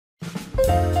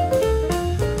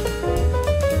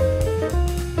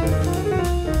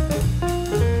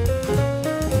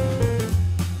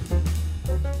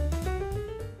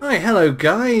hello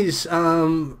guys.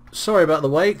 Sorry about the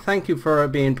wait. Thank you for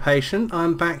being patient.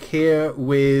 I'm back here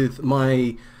with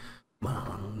my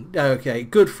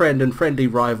good friend and friendly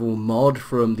rival Mod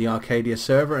from the Arcadia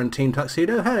server and Team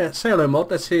Tuxedo. Hey, say hello,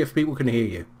 Mod. Let's see if people can hear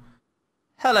you.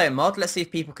 Hello, Mod. Let's see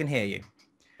if people can hear you.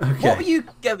 Okay. What were you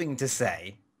going to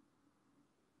say?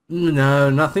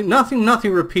 No, nothing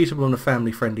repeatable on a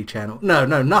family-friendly channel. No,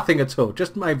 nothing at all.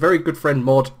 Just my very good friend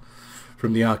Mod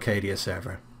from the Arcadia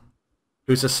server,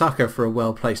 who's a sucker for a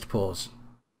well-placed pause.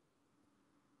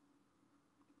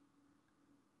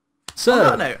 So,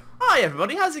 On that note, hi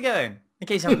everybody, how's it going? In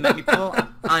case you haven't met me before,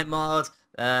 I'm Mod.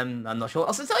 I'm not sure what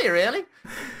else to tell you really.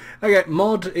 okay,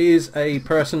 Mod is a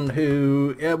person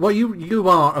who, well, you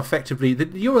are effectively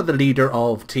you are the leader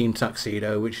of Team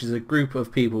Tuxedo, which is a group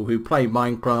of people who play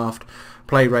Minecraft,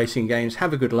 play racing games,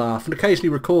 have a good laugh, and occasionally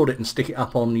record it and stick it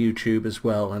up on YouTube as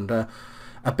well. And I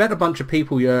bet a bunch of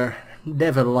people you're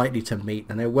never likely to meet,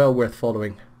 and they're well worth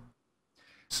following.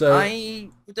 So I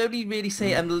would only really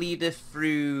say I'm the leader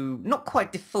through, not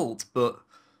quite default, but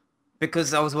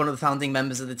because I was one of the founding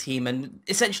members of the team, and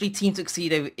essentially Team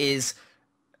Tuxedo it's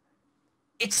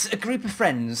a group of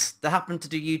friends that happen to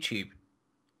do YouTube.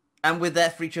 And we're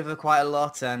there for each other quite a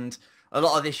lot, and a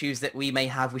lot of issues that we may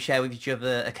have, we share with each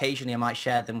other. Occasionally I might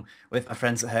share them with my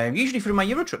friends at home, usually through my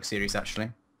Euro Truck series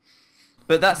actually.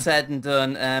 But that said and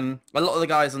done, a lot of the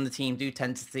guys on the team do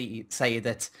tend to say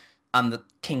that I'm the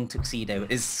King Tuxedo.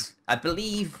 Is, I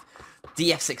believe,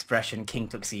 DF's expression, King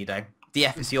Tuxedo.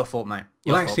 DF, it's your fault, mate.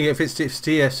 Well, actually, if it's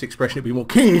DF's expression, it'd be more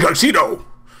King Tuxedo.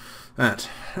 His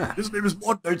name is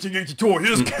Mod 1982.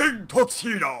 He is King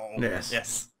Tuxedo.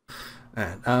 Yes.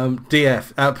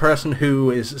 DF, a person who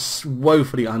is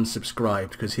woefully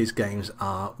unsubscribed because his games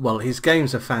are, well, his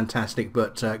games are fantastic,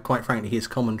 but quite frankly, his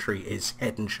commentary is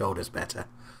head and shoulders better.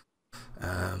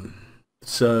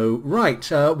 So, right,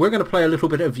 we're going to play a little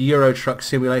bit of Euro Truck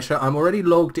Simulator. I'm already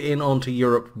logged in onto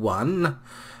Europe 1.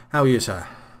 How are you, sir?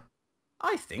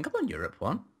 I think I'm on Europe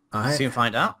 1. Soon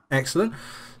find out. Excellent.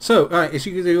 So, as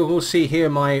you will see here,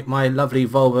 my lovely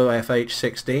Volvo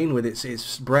FH16 with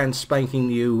its brand spanking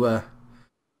new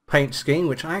paint scheme,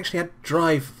 which I actually had to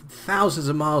drive thousands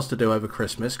of miles to do over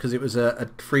Christmas because it was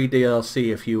a free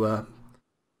DLC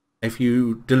if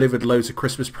you delivered loads of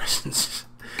Christmas presents.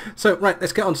 So, right,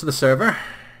 let's get onto the server.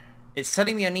 It's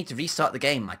telling me I need to restart the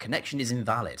game. My connection is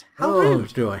invalid. How rude.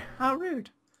 rude. Do I? How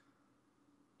rude.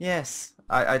 Yes,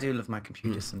 I do love my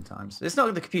computer sometimes. It's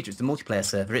not the computer, it's the multiplayer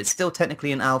server. It's still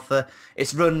technically an alpha.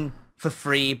 It's run for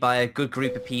free by a good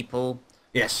group of people.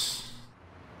 Yes.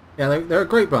 Yeah, they're a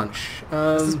great bunch.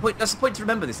 That's the point to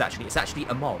remember this, actually. It's actually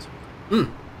a mod.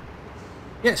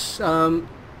 Yes. Oh,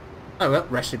 well,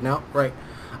 rested now. Right.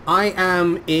 I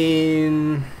am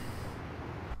in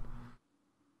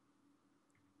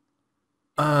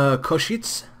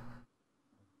Košice.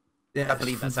 Yeah, I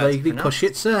believe that's vaguely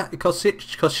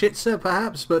Košice,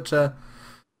 perhaps, but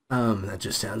that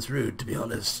just sounds rude, to be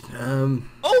honest.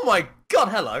 Oh my God!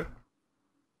 Hello.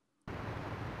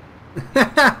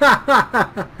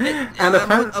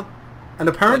 And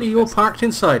apparently you're parked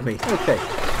inside me. Okay.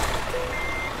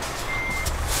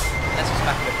 Let's just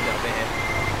back it up a little bit here.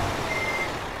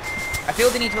 I feel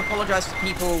the need to apologise to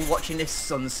people watching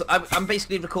this on... I'm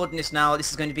basically recording this now. This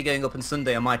is going to be going up on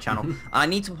Sunday on my channel. I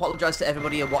need to apologise to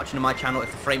everybody watching on my channel if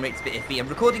the frame rate's a bit iffy. I'm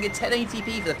recording at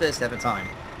 1080p for the first ever time.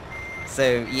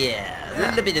 So, yeah, a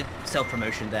little bit of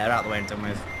self-promotion there, out the way and done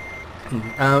with.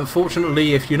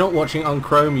 Fortunately, if you're not watching on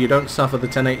Chrome, you don't suffer the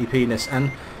 1080p-ness, and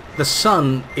the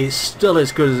sun is still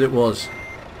as good as it was.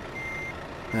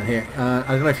 And here, I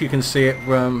don't know if you can see it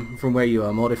from where you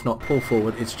are, Mod. If not, pull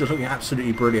forward. It's just looking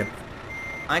absolutely brilliant.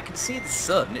 I can see the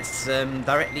sun. It's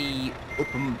directly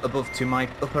up above to my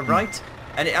upper right,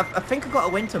 and I think I've got a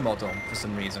winter mod on for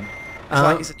some reason.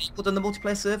 It's enabled on the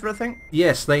multiplayer server, I think.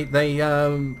 Yes, they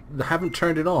haven't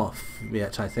turned it off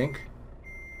yet, I think.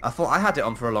 I thought I had it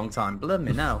on for a long time. Believe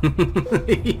me now.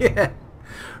 Yeah.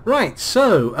 Right.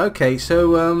 So, okay.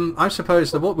 So, I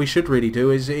suppose that what we should really do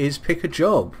is pick a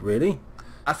job, really.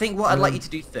 I think what I'd like you to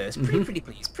do first, pretty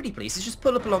please, is just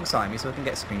pull up alongside me so I can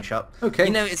get a screenshot. Okay.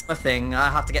 You know it's my thing.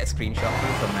 I have to get a screenshot for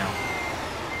the thumbnail.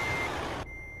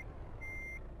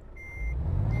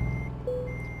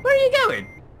 Where are you going?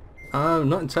 I'm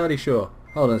not entirely sure.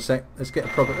 Hold on a sec. Let's get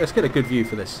a good view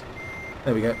for this.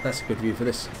 There we go. That's a good view for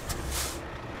this.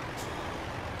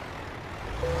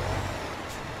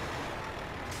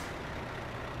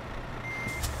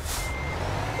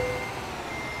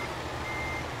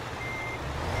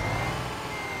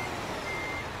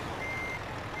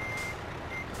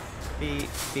 Beep,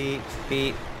 beep,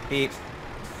 beep, beep.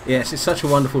 Yes, it's such a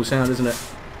wonderful sound, isn't it?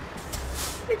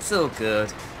 It's all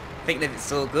good. think that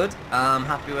it's all good. I'm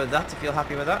happy with that, if you're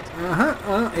happy with that.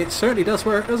 It certainly does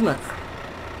work, doesn't it?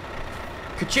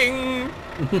 Ka-ching!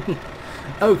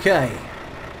 Okay.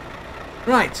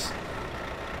 Right.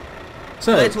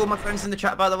 So, Hello to all my friends in the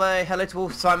chat, by the way. Hello to all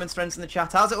Simon's friends in the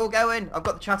chat. How's it all going? I've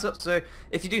got the chat up, so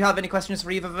if you do have any questions for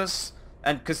either of us,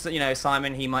 and because, you know,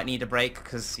 Simon, he might need a break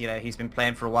because, you know, he's been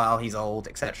playing for a while, he's old,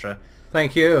 etc.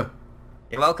 thank you.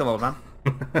 You're welcome, old man.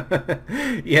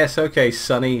 Yes, okay,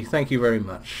 Sonny. Thank you very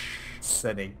much.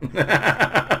 Sunny.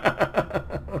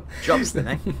 Jobs then,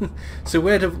 eh? So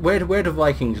where do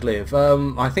Vikings live?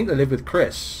 I think they live with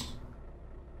Chris.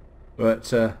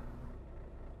 But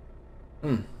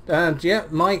and yeah,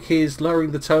 Mike is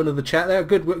lowering the tone of the chat there.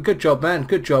 Good job, man.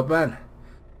 Good job, man.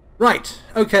 Right.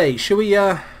 Okay. Shall we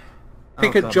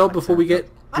pick a job before we get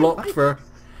blocked for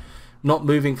not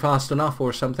moving fast enough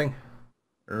or something?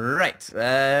 Right.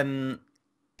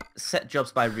 Set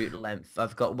jobs by route length.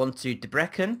 I've got 1 to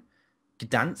Debrecen,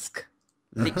 Gdansk,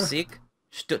 Leipzig,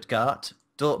 Stuttgart,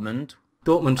 Dortmund.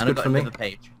 Dortmund's and good I've got for me. another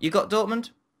page. You got Dortmund?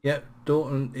 Yep.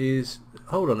 Dortmund is.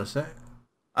 Hold on a sec.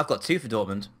 I've got 2 for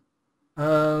Dortmund.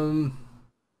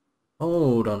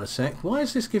 Hold on a sec. Why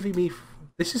is this giving me...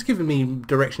 This is giving me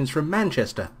directions from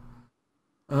Manchester.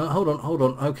 Hold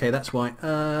on. Okay, that's why.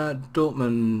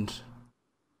 Dortmund...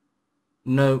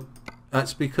 No,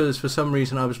 that's because for some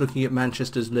reason I was looking at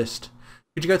Manchester's list.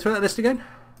 Could you go through that list again?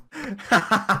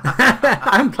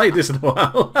 I haven't played this in a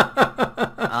while.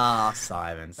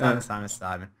 Simon.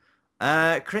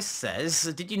 Chris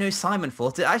says, did you know Simon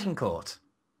fought at Agincourt?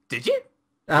 Did you?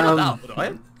 You're not that old, are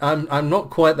you? I'm not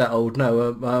quite that old,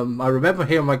 no. I remember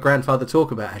hearing my grandfather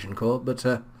talk about Agincourt, but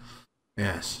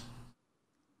yes.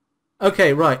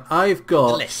 Okay, right. I've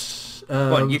got... The list.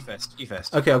 Go on, you first.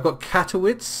 Okay, I've got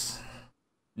Katowice,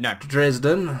 No.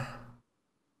 Dresden,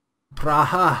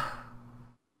 Praha,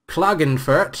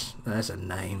 Klagenfurt, there's a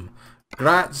name,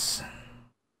 Graz,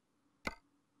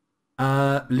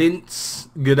 Linz,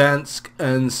 Gdansk,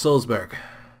 and Salzburg.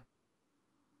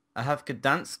 I have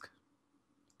Gdansk.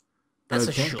 That's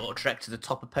Okay. a short trek to the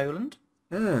top of Poland.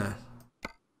 Yeah.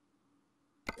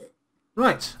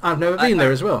 Right, I've never been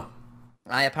there as well.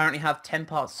 I apparently have 10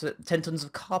 tons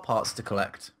of car parts to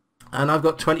collect. And I've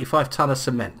got 25 ton of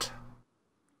cement.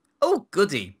 Oh,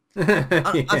 goody.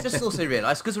 I've just also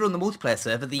realised, because we're on the multiplayer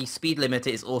server, the speed limiter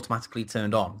is automatically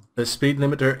turned on. The speed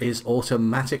limiter is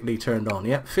automatically turned on.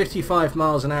 Yep, 55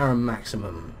 miles an hour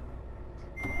maximum.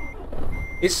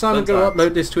 Is Simon going to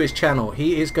upload this to his channel?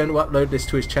 He is going to upload this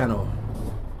to his channel.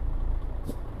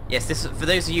 Yes, this for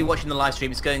those of you watching the live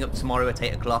stream, it's going up tomorrow at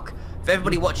 8 o'clock. For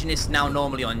everybody watching this now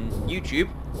normally on YouTube,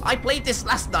 I played this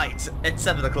last night at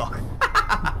 7 o'clock.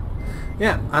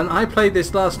 Yeah, and I played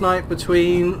this last night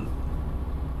between,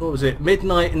 what was it,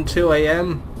 midnight and 2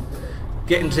 AM,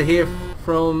 getting to hear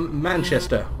from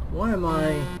Manchester. Why am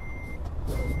I...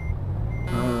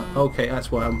 okay,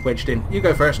 that's why I'm wedged in. You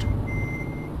go first.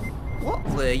 What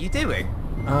were you doing?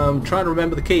 Trying to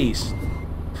remember the keys.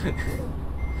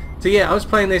 So yeah, I was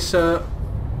playing this from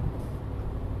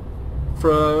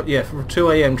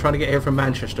 2 AM trying to get here from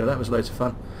Manchester. That was loads of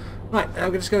fun. Right,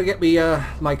 I'm just going to get me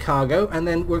my cargo, and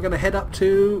then we're going to head up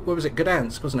to, what was it,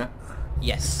 Gdansk, wasn't it?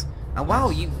 Yes. And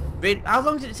wow, how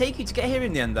long did it take you to get here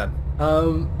in the end then?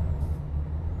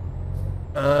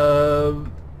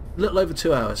 Little over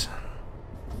 2 hours.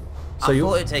 So I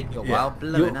thought it'd take you a while.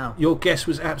 Blow it now. Your guess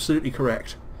was absolutely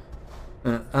correct.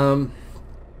 And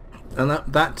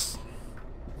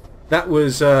that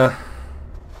was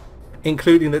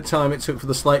including the time it took for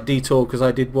the slight detour, because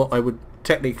I did what I would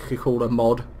technically call a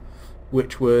mod,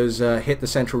 which was hit the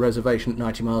central reservation at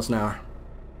 90 miles an hour.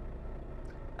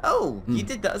 Oh, you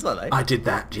did that as well, eh? I did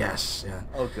that, yes. Yeah.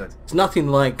 Oh, good. It's nothing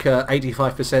like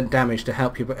 85% damage to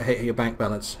help you hit your bank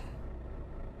balance.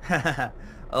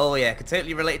 Oh yeah, I could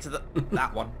totally relate to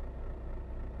that one.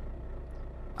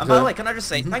 And by the way, can I just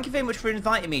say, thank you very much for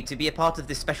inviting me to be a part of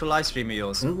this special live stream of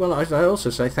yours. Well, I also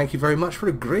say thank you very much for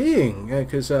agreeing,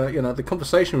 because you know, the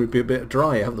conversation would be a bit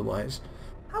dry otherwise.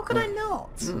 How could I not?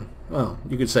 Well,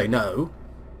 you could say no.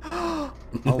 Oh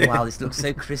wow, this looks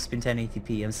so crisp in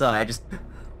 1080p. I'm sorry,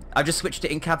 I just switched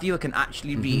it in cab view. I can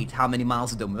actually read how many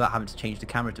miles I've done without having to change the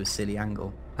camera to a silly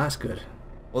angle. That's good.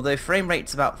 Although frame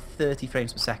rate's about 30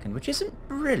 frames per second, which isn't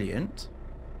brilliant.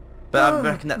 But I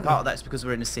reckon that part of that's because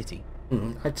we're in a city.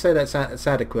 I'd say that's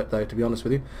adequate, though, to be honest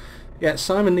with you. Yeah,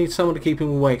 Simon needs someone to keep him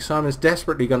awake. Simon's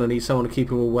desperately going to need someone to keep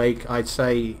him awake. I'd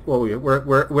say, well,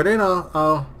 we're in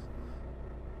our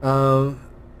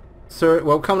third,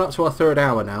 well, coming up to our third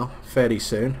hour now, fairly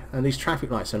soon, and these traffic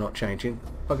lights are not changing.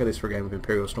 Look at this for a game of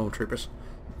Imperial Stormtroopers.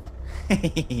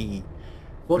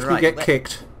 Watch me get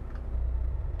kicked.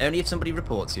 Only if somebody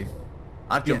reports you.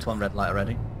 I've jumped on red light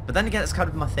already. But then again, it's kind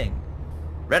of my thing.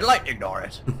 Red light, ignore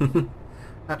it.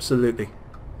 Absolutely.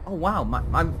 Oh wow,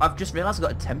 I've just realised I've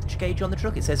got a temperature gauge on the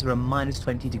truck. It says we're a minus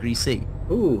 20 degrees C.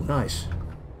 Ooh, nice.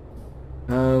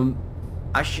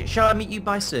 Shall I meet you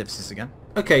by services again?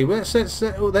 Okay,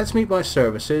 let's meet by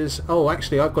services. Oh,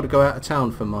 actually, I've got to go out of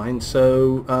town for mine,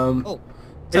 so...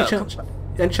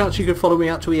 any chance you could follow me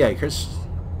out to E Acres?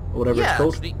 Or whatever it's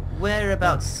called? Actually,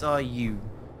 whereabouts are you?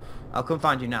 I'll come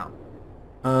find you now.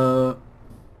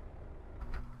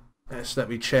 Let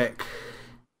me check.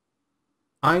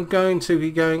 I'm going to be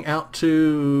going out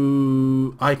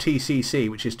to ITCC,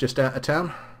 which is just out of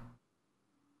town.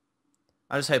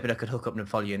 I was hoping I could hook up and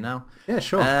follow you now. Yeah,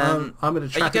 sure. I'm at a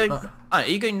traffic light. Are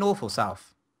you going north or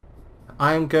south?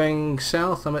 I am going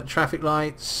south. I'm at traffic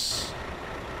lights.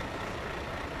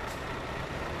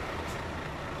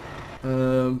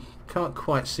 Can't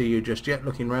quite see you just yet.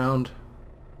 Looking round.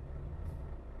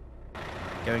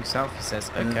 Going south, he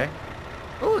says. Okay.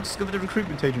 Oh, discovered a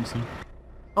recruitment agency.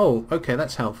 Oh, okay,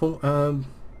 that's helpful.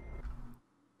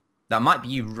 That might be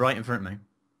you right in front of me.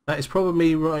 That is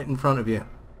probably right in front of you.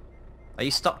 Are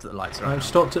you stopped at the lights, right? I'm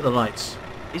stopped at the lights.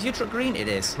 Is your truck green? It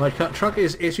is. My truck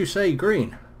is, as you say,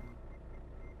 green.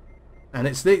 And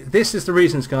it's this is the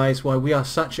reasons, guys, why we are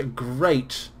such a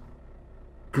great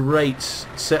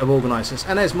set of organisers.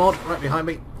 And there's Mod right behind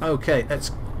me. Okay,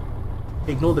 let's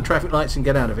ignore the traffic lights and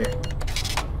get out of here.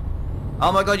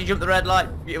 Oh my god, you jumped the red light.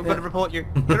 I'm going to report you.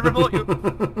 I'm going to report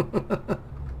you.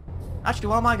 Actually,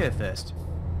 why am I going first?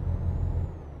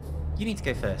 You need to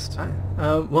go first.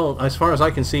 Well, as far as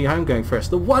I can see, I'm going first.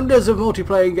 The wonders of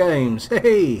multiplayer games.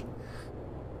 Hey!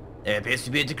 There appears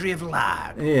to be a degree of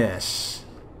lag. Yes.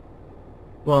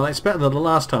 Well, it's better than the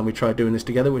last time we tried doing this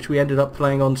together, which we ended up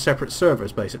playing on separate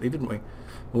servers, basically, didn't we?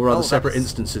 Or rather, separate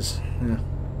instances. Yeah.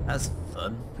 That's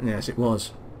fun. Yes, it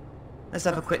was. Let's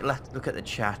have a quick look at the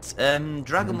chat.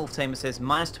 Dragon Wolf Tamer says,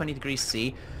 minus 20 degrees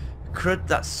C. Crud,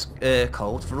 that's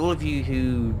cold. For all of you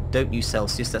who don't use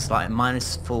Celsius, that's like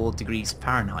minus 4 degrees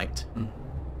Fahrenheit.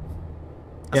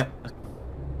 Yeah.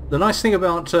 The nice thing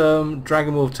about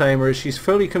Dragon Wolf Tamer is she's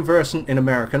fully conversant in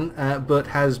American, but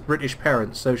has British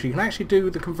parents, so she can actually do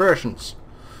the conversions,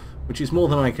 which is more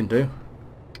than I can do.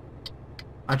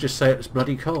 I just say it was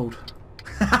bloody cold.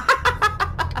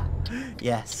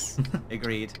 Yes,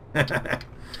 agreed.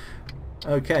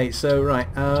 Okay, so right,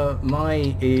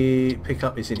 my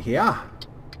pickup is in here,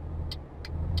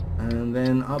 and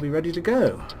then I'll be ready to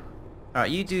go.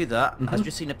 Alright, you do that. I've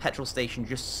just seen a petrol station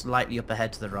just slightly up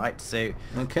ahead to the right, so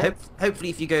okay. Hopefully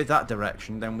if you go that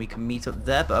direction then we can meet up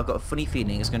there, but I've got a funny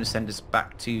feeling it's going to send us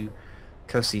back to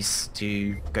Kosis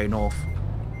to go north.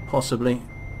 Possibly.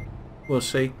 We'll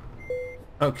see.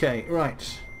 Okay,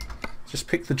 right. Just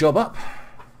pick the job up.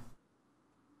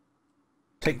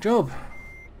 Take job.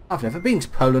 I've never been to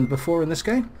Poland before in this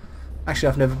game. Actually,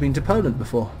 I've never been to Poland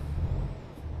before.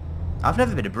 I've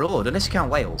never been abroad, unless you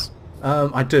count Wales.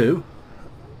 I do.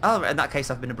 Oh, in that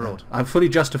case I've been abroad. I'm fully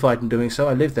justified in doing so.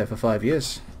 I lived there for 5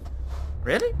 years.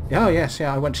 Really? Oh, yes,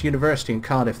 yeah. I went to university in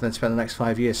Cardiff, then spent the next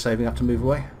 5 years saving up to move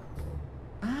away.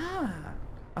 Ah.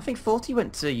 I think 40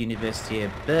 went to university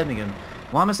at Birmingham.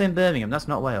 Why am I saying Birmingham? That's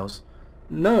not Wales.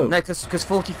 No. No, because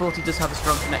 4040 does have a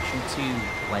strong connection to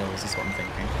Wales, is what I'm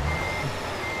thinking.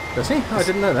 Does he? I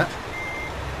didn't know that.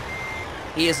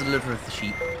 He is a lover of the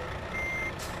sheep.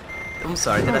 I'm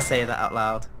sorry, did I say that out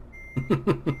loud?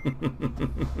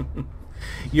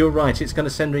 You're right, it's going to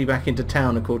send me back into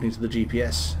town according to the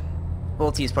GPS.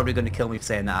 40 is probably going to kill me for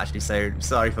saying that actually, so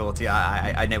sorry 40,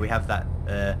 I know we have that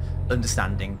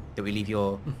understanding that we leave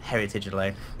your heritage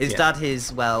alone. His dad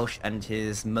is Welsh and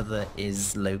his mother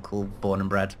is local, born and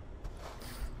bred.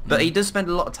 But he does spend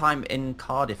a lot of time in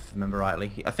Cardiff, if I remember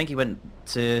rightly. I think he went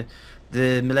to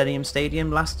the Millennium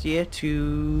Stadium last year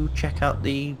to check out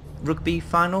the rugby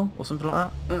final or something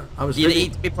like that. I was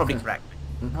He'd be probably correct.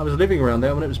 I was living around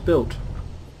there when it was built.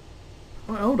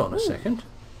 Right, hold on a second.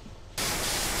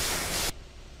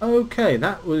 Okay,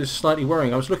 that was slightly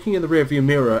worrying. I was looking in the rearview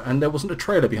mirror and there wasn't a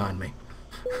trailer behind me.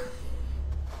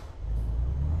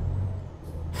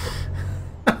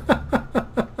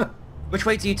 Which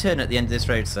way do you turn at the end of this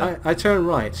road, sir? I turn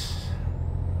right.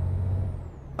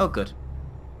 Oh, good.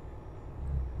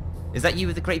 Is that you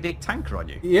with the great big tanker on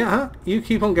you? Yeah, you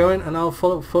keep on going and I'll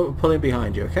pull in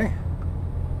behind you, okay?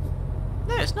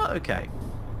 No, it's not okay.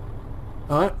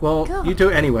 Alright, well, Go. you do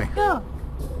it anyway. Go.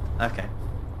 Okay.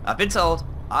 I've been told.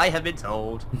 I have been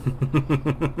told.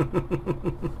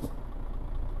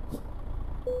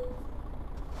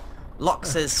 Locke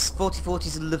says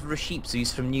 4040's a lover of sheep, so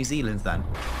he's from New Zealand then.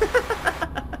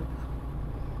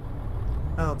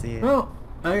 Oh dear. Well,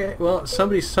 okay, well,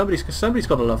 somebody's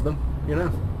got to love them. you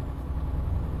know.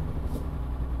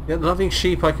 Yeah, loving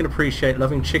sheep I can appreciate.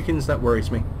 Loving chickens, that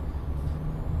worries me.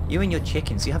 You and your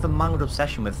chickens, you have a mild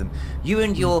obsession with them. You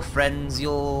and your friends,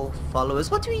 your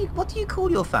followers. What do you call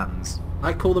your fans?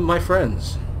 I call them my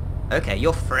friends. Okay,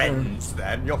 your friends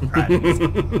then. Your friends.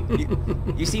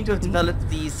 you seem to have developed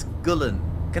these Gullen.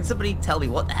 Can somebody tell me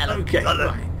what the hell are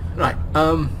Gullen? Right.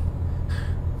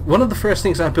 One of the first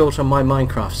things I built on my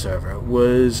Minecraft server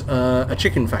was a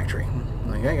chicken factory.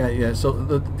 Okay, yeah. So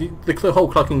the whole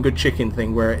clucking good chicken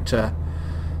thing, where it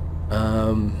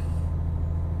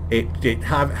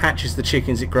hatches the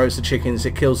chickens, it grows the chickens,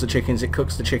 it kills the chickens, it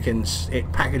cooks the chickens,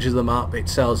 it packages them up, it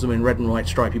sells them in red and white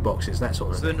stripy boxes, that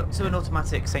sort of thing. So an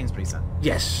automatic Sainsbury's then?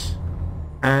 Yes.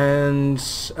 And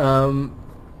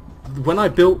when I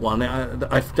built one,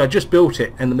 I just built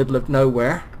it in the middle of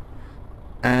nowhere.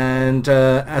 And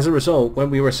as a result,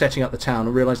 when we were setting up the town, I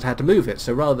realised I had to move it.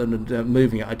 So rather than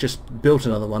moving it, I just built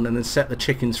another one and then set the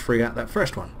chickens free at that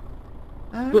first one.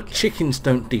 Okay. But chickens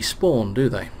don't despawn, do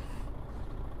they?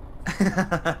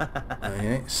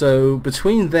 Okay. So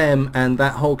between them and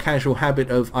that whole casual habit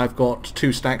of I've got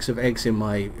 2 stacks of eggs in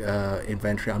my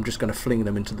inventory, I'm just going to fling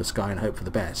them into the sky and hope for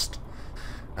the best.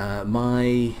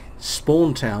 My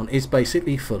spawn town is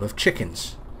basically full of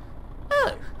chickens.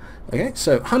 Oh. Okay,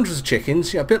 so hundreds of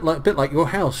chickens, yeah, a bit like your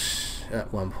house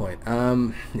at one point.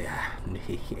 Yeah.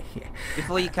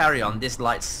 Before you carry on, this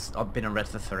light's been on red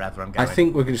for forever. I'm going. I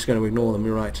think we're just going to ignore them.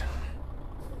 You're right.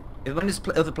 When there's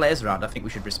other players around, I think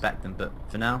we should respect them. But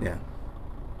for now, yeah.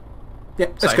 Yeah,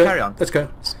 let's go. Carry on. Let's go.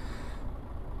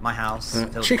 My house.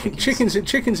 Chickens in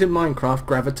Minecraft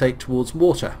gravitate towards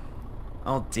water.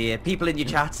 Oh dear, people in your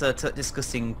chat are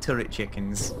discussing turret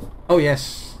chickens. Oh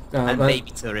yes. And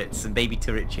baby turrets and baby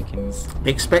turret chickens.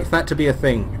 Expect that to be a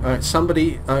thing.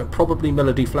 Somebody, probably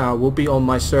Melody Flower, will be on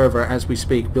my server as we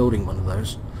speak building one of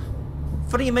those.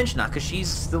 Funny you mention that, because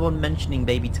she's the one mentioning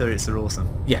baby turrets are awesome.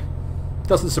 Yeah.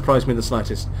 Doesn't surprise me in the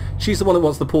slightest. She's the one that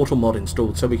wants the portal mod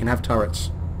installed so we can have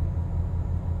turrets.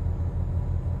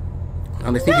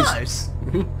 And I think I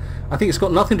think it's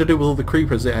got nothing to do with all the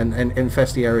creepers and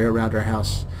infest the area around her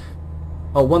house.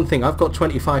 Oh, one thing, I've got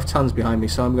 25 tons behind me,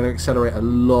 so I'm going to accelerate a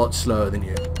lot slower than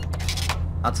you.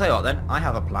 I'll tell you what then, I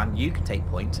have a plan. You can take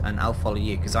point, and I'll follow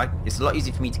you, because it's a lot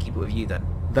easier for me to keep up with you then.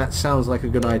 That sounds like a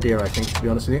good idea, I think, to be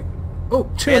honest with you. Oh,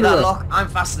 2 in a that row. lock, I'm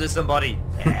faster than somebody.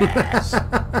 Yes.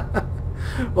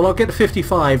 Well, I'll get to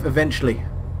 55 eventually.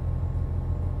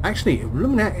 Actually,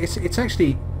 it's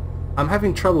actually... I'm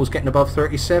having troubles getting above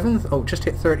 37th. Oh, just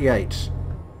hit 38.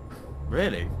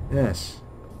 Really? Yes.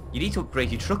 You need to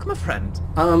upgrade your truck, my friend.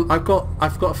 I've got a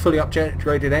fully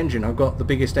upgraded engine. I've got the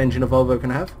biggest engine a Volvo can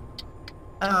have.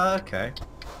 Oh, okay.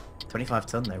 25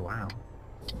 ton though, wow.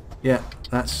 Yeah,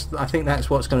 I think that's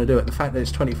what's going to do it. The fact that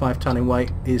it's 25 ton in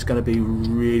weight is going to be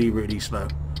really, really slow.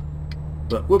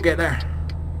 But we'll get there.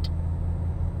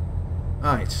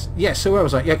 Alright, yeah, so where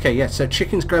was I? Okay, yeah, so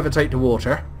chickens gravitate to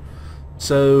water.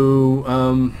 So,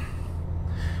 and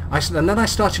then I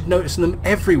started noticing them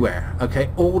everywhere, okay,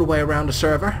 all the way around the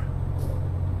server.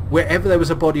 Wherever there was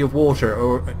a body of water,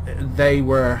 or they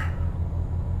were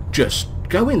just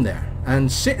going there and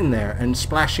sitting there and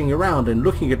splashing around and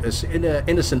looking at us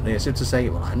innocently as if to say,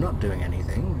 well, I'm not doing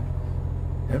anything.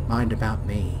 Don't mind about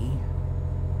me.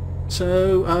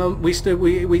 So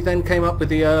we then came up with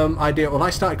the idea. Well, I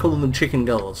started calling them chicken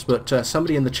gulls, but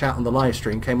somebody in the chat on the live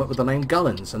stream came up with the name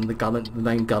Gullens, and the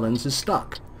name Gullens is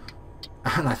stuck.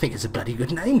 And I think it's a bloody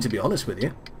good name, to be honest with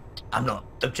you. I'm not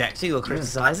objecting or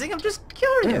criticising. Yeah. I'm just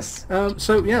curious. Yeah.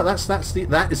 So yeah,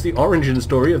 that is the origin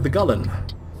story of the Gullen,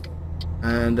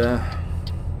 and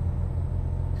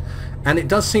it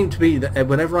does seem to be that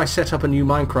whenever I set up a new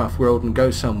Minecraft world and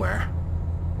go somewhere,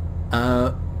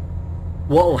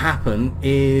 what will happen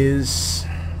is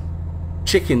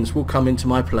chickens will come into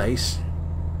my place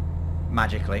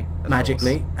magically,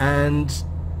 and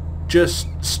just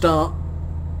start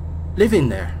living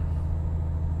there.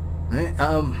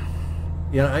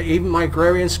 You know, even my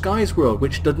Agrarian Skies world,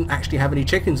 which doesn't actually have any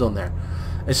chickens on there,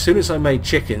 as soon as I made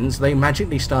chickens, they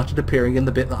magically started appearing in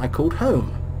the bit that I called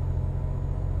home.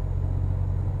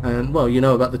 And well, you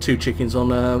know about the 2 chickens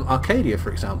on Arcadia, for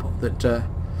example, that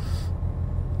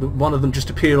one of them just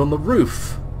appeared on the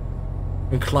roof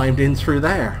and climbed in through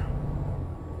there.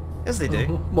 Yes, they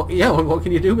do. What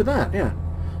can you do with that? Yeah.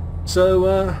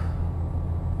 So,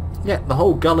 yeah, the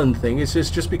whole Gullen thing is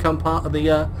just become part of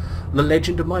the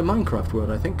legend of my Minecraft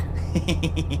world, I think.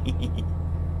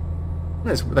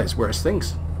 There's worse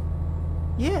things.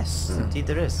 Yes, indeed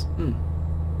there is.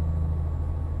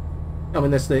 I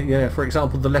mean, there's for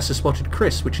example, the lesser spotted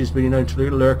Chris, which has been known to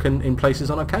lurk in places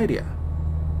on Arcadia.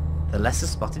 The lesser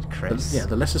spotted Chris. Yeah,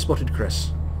 the lesser spotted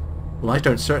Chris. Well, I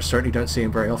certainly don't see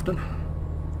him very often.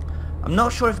 I'm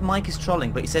not sure if Mike is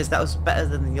trolling, but he says that was better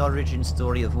than the origin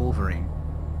story of Wolverine.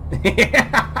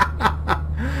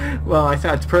 Well,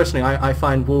 personally, I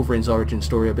find Wolverine's origin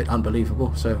story a bit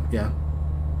unbelievable, so yeah.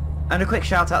 And a quick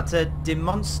shout out to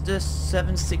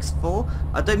Demonster764.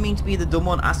 I don't mean to be the dumb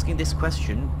one asking this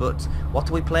question, but what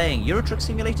are we playing? Euro Truck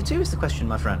Simulator 2 is the question,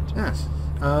 my friend. Yes.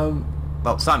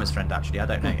 Well, Simon's friend, actually. I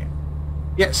don't know you.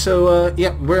 Yeah, so,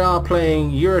 yeah, we are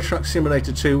playing Euro Truck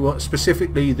Simulator 2,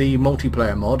 specifically the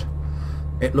multiplayer mod.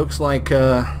 It looks like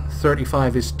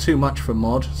 35 is too much for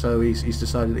mod, so he's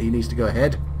decided that he needs to go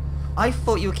ahead. I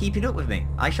thought you were keeping up with me.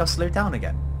 I shall slow down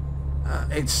again.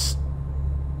 It's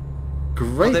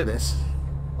great,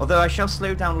 Although I shall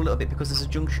slow down a little bit because there's a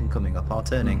junction coming up, our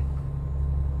turning.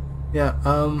 Yeah,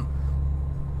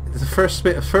 the first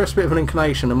bit of an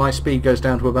inclination and my speed goes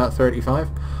down to about 35.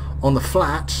 On the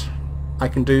flat, I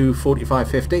can do 45,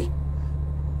 50.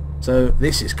 So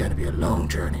this is going to be a long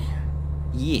journey.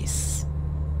 Yes.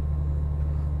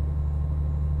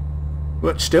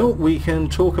 But still, we can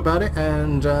talk about it,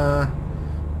 and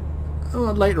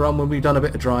later on when we've done a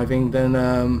bit of driving, then,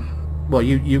 well,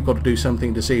 you've got to do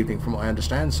something this evening from what I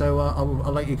understand, so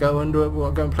I'll let you go and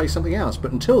we'll go and play something else.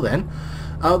 But until then,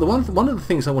 one of the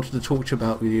things I wanted to talk to you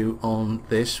about with you on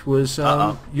this was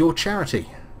your charity.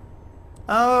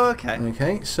 Oh, okay.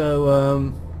 Okay,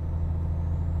 so,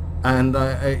 and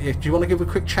if do you want to give a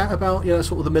quick chat about,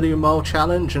 sort of the Million Mile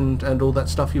Challenge and all that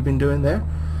stuff you've been doing there?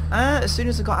 As soon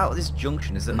as I got out of this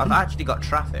junction, I've actually got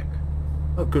traffic.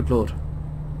 Oh, good lord.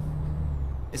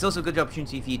 It's also a good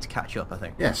opportunity for you to catch up, I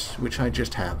think. Yes, which I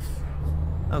just have.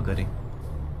 Oh, goody.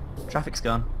 Traffic's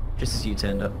gone, just as you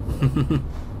turned up.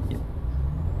 Yep.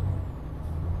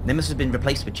 They must have been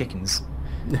replaced with chickens.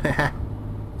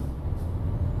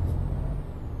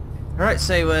 Alright,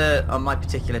 so on my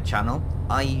particular channel,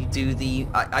 I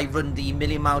run the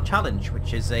Million Mile Challenge,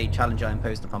 which is a challenge I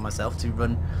imposed upon myself to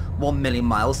run 1 million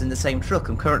miles in the same truck.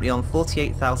 I'm currently on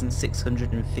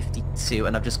 48,652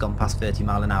 and I've just gone past 30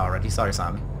 mile an hour already. Sorry,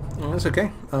 Simon. Oh, that's okay.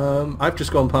 I've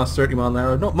just gone past 30 mile an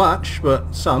hour. Not much,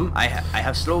 but some. I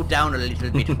have slowed down a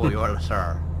little bit for you,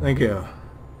 sir. Thank you.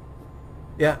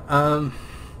 Yeah,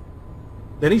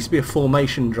 there needs to be a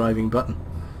formation driving button.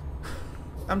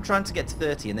 I'm trying to get to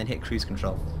 30 and then hit cruise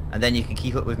control. And then you can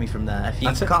keep up with me from there. If you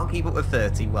can't keep up with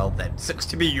 30, well then, sucks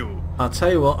to be you. I'll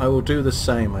tell you what, I will do the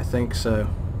same, I think so.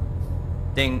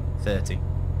 Ding, 30.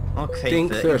 Okay, Ding,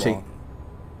 30.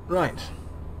 Right.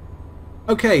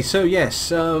 Okay, so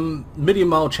yes, Million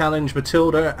Mile Challenge,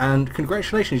 Matilda, and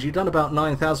congratulations, you've done about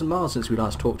 9,000 miles since we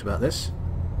last talked about this.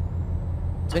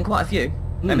 It's been quite a few.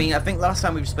 I mean, I think last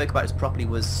time we spoke about this properly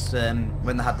was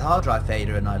when they had the hard drive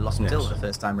failure and I lost Matilda the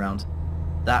first time round.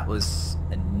 That was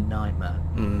a nightmare.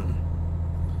 I mean,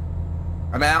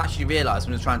 I actually realised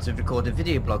when I was trying to record a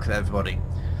video blog for everybody,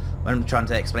 when I'm trying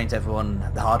to explain to everyone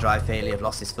the hard drive failure, I've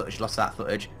lost this footage, lost that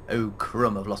footage, oh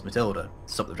crumb, I've lost Matilda.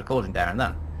 Stop the recording there and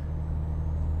then.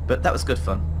 But that was good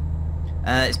fun.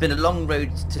 It's been a long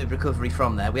road to recovery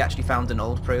from there. We actually found an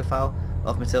old profile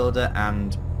of Matilda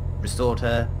and restored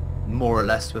her, more or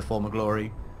less, to her former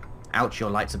glory. Ouch,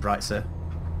 your lights are bright, sir.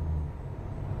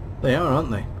 They are, aren't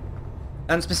they?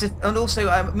 And also,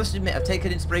 I must admit, I've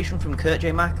taken inspiration from Kurt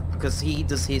J. Mack, because he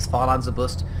does his Farlands are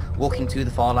Bust, walking to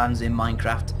the Farlands in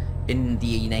Minecraft, in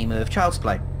the name of Child's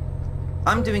Play.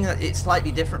 I'm doing it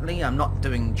slightly differently. I'm not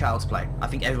doing Child's Play. I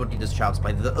think everybody does Child's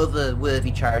Play. There are other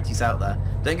worthy charities out there.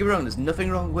 Don't get me wrong, there's nothing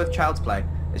wrong with Child's Play.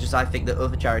 It's just I think that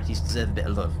other charities deserve a bit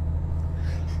of love.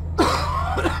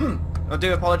 I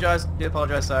do apologise,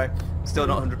 sorry. Still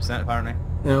not 100% apparently.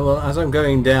 Yeah, well, as I'm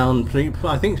going down,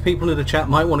 I think people in the chat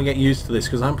might want to get used to this,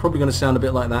 because I'm probably going to sound a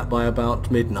bit like that by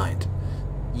about midnight.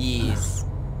 Yes.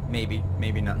 Maybe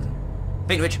not.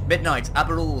 Speaking of which, midnight,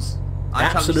 ABBA rules. I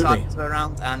Absolutely. challenge you to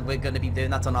around, and we're going to be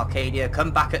doing that on Arcadia. Come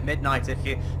back at midnight if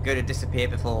you're going to disappear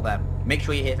before then. Make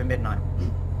sure you're here for midnight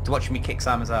to watch me kick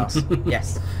Simon's ass.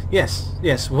 Yes.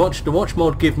 Yes. Watch the watch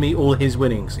mod give me all his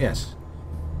winnings. Yes.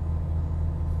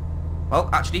 Well,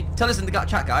 actually, tell us in the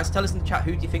chat, guys. Tell us in the chat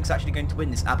who do you think's actually going to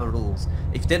win this ABBA rules.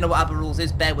 If you don't know what ABBA rules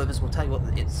is, bear with us. We'll tell you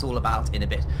what it's all about in a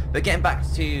bit. But getting back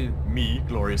to me,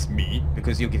 glorious me,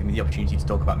 because you're giving me the opportunity to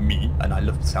talk about me, and I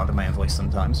love the sound of my own voice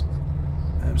sometimes.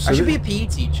 Absolutely. I should be a PE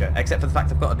teacher, except for the fact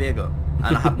I've got a beer gun,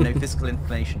 and I have no physical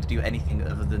inclination to do anything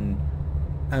other than...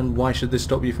 And why should this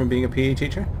stop you from being a PE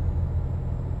teacher?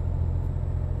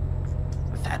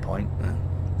 Fair point.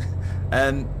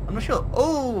 I'm not sure.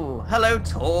 Oh, hello,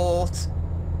 Tort.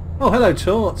 Oh, hello,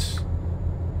 Tort.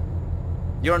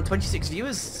 You're on 26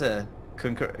 viewers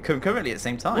concurrently at the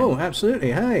same time. Oh,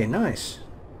 absolutely. Hey, nice.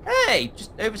 Hey,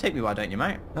 just overtake me, why don't you,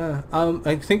 mate? I'm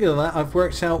thinking of that. I've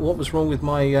worked out what was wrong with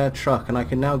my truck, and I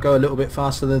can now go a little bit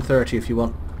faster than 30 if you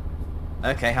want.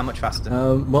 Okay, how much faster?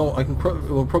 Well, I can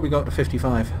we'll probably go up to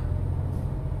 55.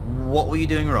 What were you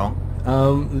doing wrong?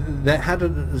 They had a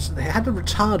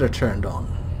retarder turned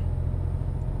on.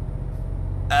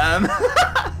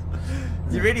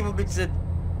 Do you really want me to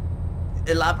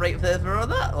elaborate further on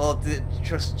that, or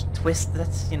just twist that,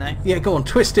 you know? Yeah, go on,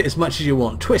 twist it as much as you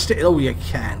want. Twist it all you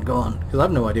can. Go on, because I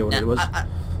have no idea what it was.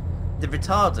 The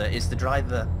retarder is the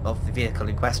driver of the vehicle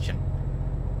in question.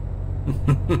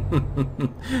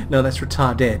 No, that's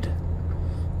retarded.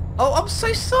 Oh, I'm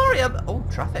so sorry. Oh,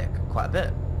 traffic, quite a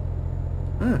bit.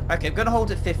 Okay, I'm going to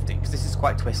hold it 50 because this is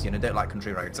quite twisty and I don't like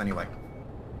country roads anyway.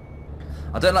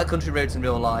 I don't like country roads in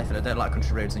real life and I don't like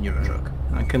country roads in Euro Truck.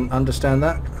 I can understand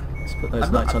that. Let's put those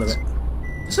lights on a bit.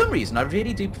 For some reason, I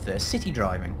really do prefer city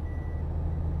driving.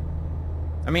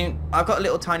 I mean, I've got a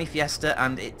little tiny Fiesta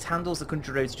and it handles the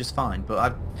country roads just fine,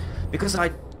 but because I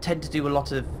tend to do a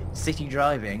lot of city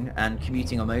driving and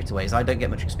commuting on motorways, I don't get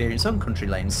much experience on country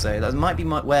lanes, so that might be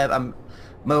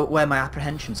where my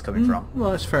apprehension's coming from.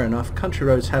 Well, that's fair enough. Country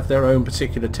roads have their own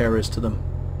particular terrors to them.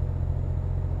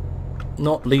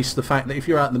 Not least the fact that if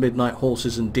you're out in the midnight,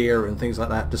 horses and deer and things like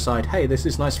that decide, hey, this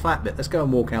is a nice flat bit, let's go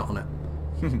and walk out on it.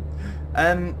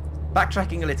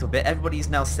 Backtracking a little bit, everybody's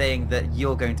now saying that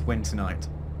you're going to win tonight.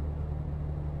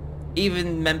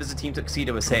 Even members of Team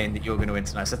Tuxedo are saying that you're going to win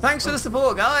tonight. So thanks for the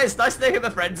support, guys. Nice to know who my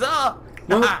friends are.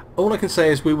 Well, all I can say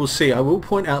is we will see. I will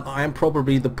point out that I am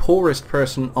probably the poorest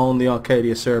person on the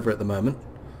Arcadia server at the moment.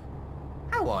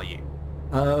 How are you?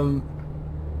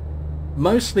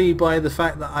 Mostly by the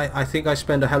fact that I think I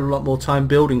spend a hell of a lot more time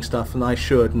building stuff than I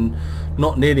should, and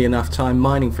not nearly enough time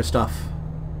mining for stuff.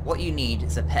 What you need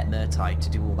is a pet Murtide to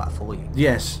do all that for you.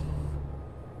 Yes.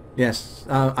 Yes,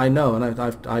 I know, and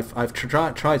I've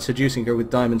tried seducing her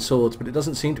with diamond swords, but it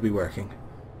doesn't seem to be working.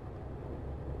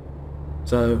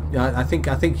 So yeah, I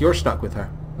think you're stuck with her.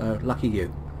 Lucky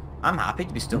you. I'm happy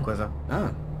to be stuck with her.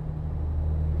 Ah.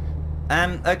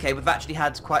 Okay, we've actually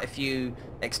had quite a few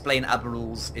explain ABBA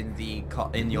rules in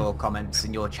your comments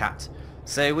in your chat.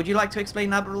 So would you like to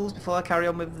explain ABBA rules before I carry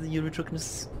on with the Euro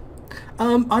Truckness?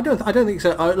 I don't think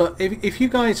so. Look, if you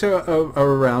guys are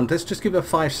around, let's just give a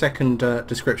 5-second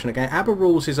description again. ABBA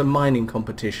Rules is a mining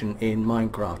competition in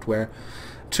Minecraft where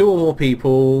 2 or more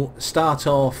people start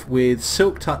off with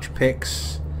silk touch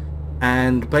picks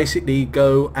and basically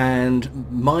go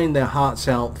and mine their hearts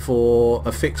out for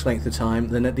a fixed length of time.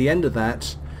 Then at the end of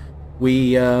that,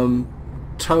 we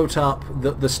tote up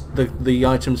the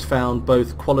items found,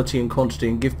 both quality and quantity,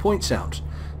 and give points out.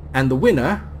 And the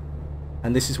winner,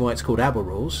 and this is why it's called ABBA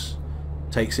Rules,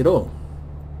 takes it all.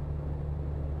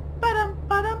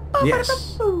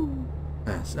 Yes.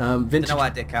 Yes. Vintage, I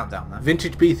did countdown there.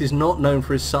 Vintage Beef is not known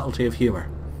for his subtlety of humour.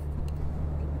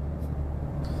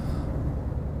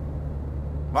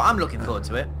 Well, I'm looking forward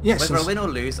to it. Yes, whether I win or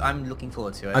lose, I'm looking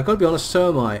forward to it. I've got to be honest, so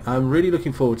am I. I'm really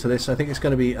looking forward to this. I think it's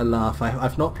going to be a laugh.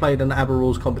 I've not played an ABBA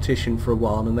Rules competition for a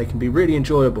while, and they can be really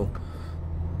enjoyable.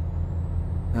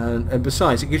 And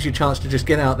besides, it gives you a chance to just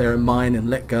get out there and mine and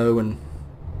let go, and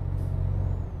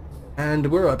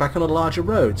we're back on a larger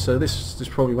road, so this is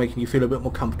probably making you feel a bit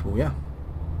more comfortable, yeah?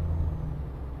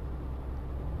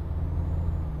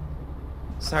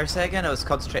 Sorry, say again. I was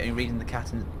concentrating on reading the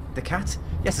cat and the cat.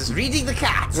 Yes, I was reading the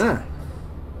cat. Yeah.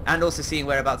 And also seeing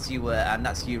whereabouts you were, and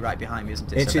that's you right behind me,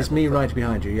 isn't it? It is me right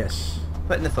behind you, yes.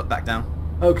 Putting the foot back down.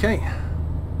 Okay.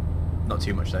 Not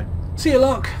too much though. See you,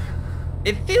 Locke.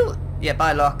 Yeah,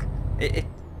 bye, Locke.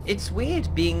 It's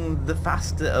weird being the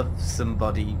faster of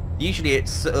somebody. Usually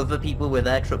it's other people with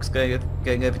their trucks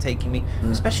going overtaking me,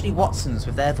 especially Watson's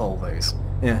with their Volvos.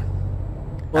 Yeah.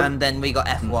 Well, and then we got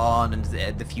F1 and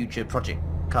the future Project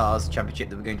Cars Championship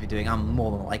that we're going to be doing. I'm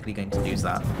more than likely going to lose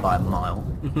that by a mile.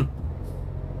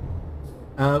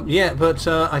 Yeah, but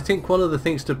I think one of the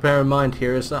things to bear in mind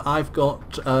here is that I've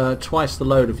got twice the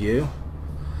load of you.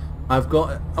 I've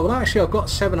got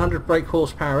 700 brake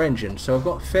horsepower engine, so I've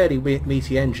got a fairly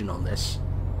meaty engine on this.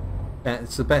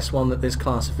 It's the best one that this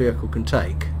class of vehicle can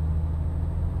take.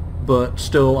 But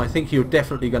still, I think you're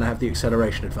definitely going to have the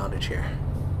acceleration advantage here.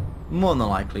 More than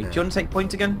likely. Yeah. Do you want to take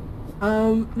point again?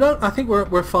 No, I think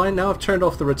we're fine now. I've turned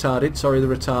off the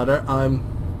retarder.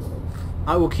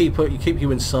 I will keep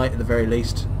you in sight at the very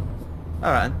least.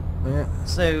 All right. Yeah.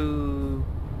 So,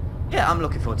 yeah, I'm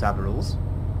looking forward to ABBA Rules.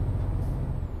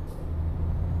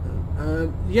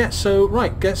 Yeah, so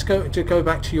right, let's go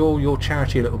back to your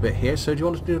charity a little bit here. So do you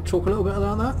want to talk a little bit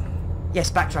about that?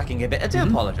 Yes, backtracking a bit. I do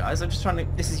apologise. I'm just trying to.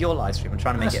 This is your live stream. I'm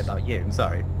trying to make it about you. I'm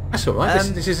sorry. That's all right.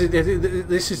 This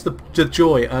is the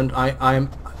joy, and I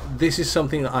am this is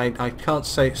something that I can't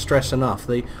stress enough.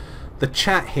 The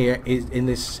chat here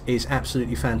is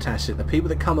absolutely fantastic. The people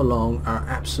that come along are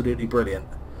absolutely brilliant,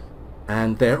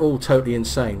 and they're all totally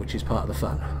insane, which is part of the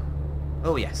fun.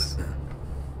 Oh yes.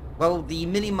 Well, the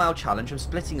Million Mile Challenge, I'm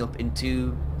splitting up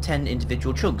into 10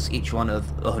 individual chunks, each one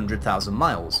of 100,000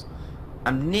 miles.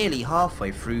 I'm nearly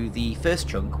halfway through the first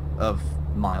chunk of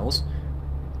miles.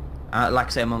 Like I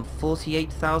say, I'm on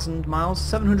 48,000 miles,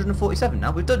 747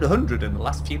 now. We've done 100 in the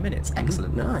last few minutes.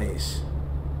 Excellent. Nice.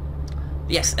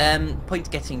 Yes,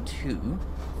 point getting to...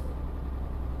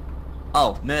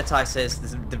 Oh, Murtai says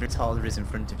the retarder is in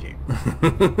front of you.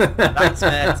 Thanks,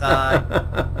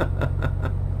 Murtai.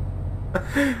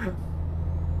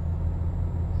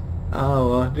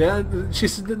 Oh, yeah,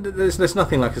 there's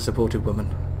nothing like a supportive woman.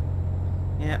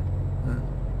 Yeah.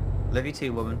 Love you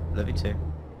too, woman. Love you too.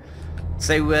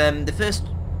 So, the first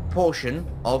portion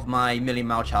of my Million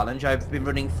Mile Challenge, I've been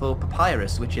running for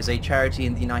Papyrus, which is a charity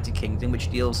in the United Kingdom which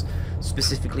deals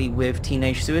specifically with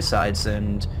teenage suicides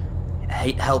and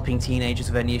helping teenagers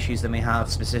with any issues they may have,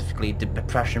 specifically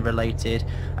depression related,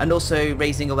 and also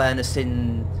raising awareness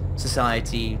in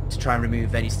society to try and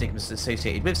remove any stigmas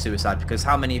associated with suicide, because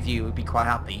how many of you would be quite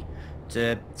happy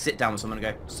to sit down with someone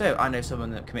and go, so I know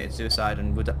someone that committed suicide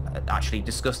and would actually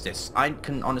discuss this. I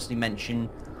can honestly mention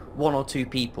 1 or 2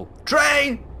 people.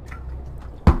 Train!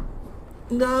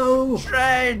 No!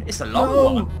 Train! It's a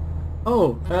long one.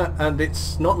 Oh, and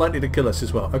it's not likely to kill us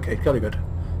as well. Okay, very good.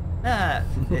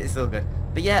 It's all good.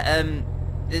 But yeah,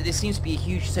 there seems to be a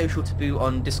huge social taboo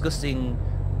on discussing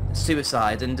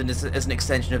suicide, and as an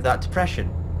extension of that, depression.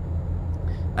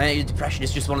 I mean, depression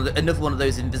is just another one of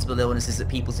those invisible illnesses that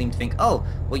people seem to think, oh,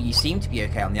 well, you seem to be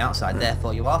okay on the outside,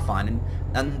 therefore you are fine.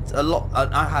 And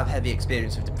I have heavy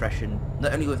experience with depression,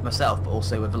 not only with myself, but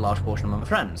also with a large portion of my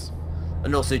friends,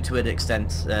 and also to an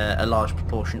extent, a large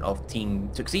proportion of Team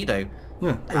Tuxedo,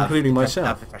 including myself,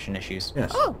 have depression issues.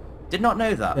 Yes. Oh, did not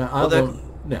know that. Yeah, although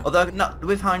not,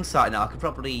 with hindsight now, I could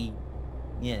probably,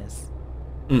 yes.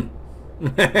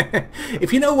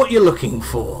 If you know what you're looking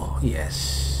for,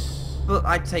 yes. But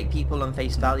I take people on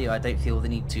face value. I don't feel the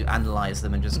need to analyse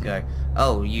them and just go,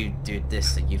 oh, you did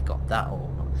this and you've got that.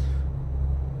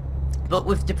 But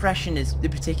with depression in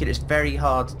particular, it's very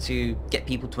hard to get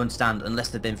people to understand unless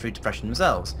they've been through depression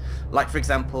themselves. Like, for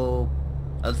example,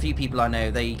 a few people I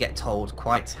know, they get told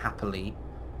quite happily,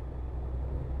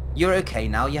 you're okay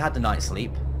now, you had the night's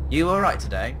sleep, you were alright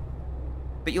today,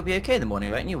 but you'll be okay in the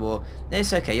morning, won't you? Or,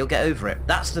 it's okay, you'll get over it.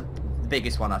 That's the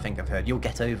biggest one I think I've heard, you'll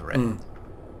get over it.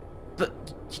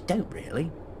 But you don't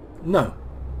really. No.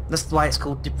 That's why it's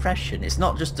called depression. It's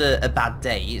not just a bad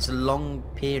day, it's a long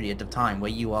period of time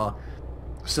where you are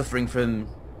suffering from,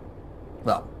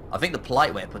 well, I think the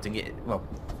polite way of putting it, well,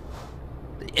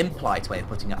 the impolite way of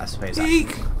putting it, I suppose.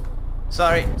 Eek!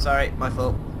 Sorry, my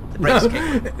fault. The brakes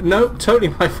kicked. No, totally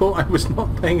my fault. I was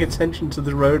not paying attention to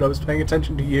the road, I was paying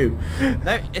attention to you.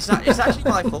 No, it's actually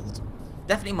my fault.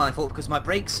 Definitely my fault, because my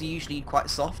brakes are usually quite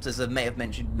soft, as I may have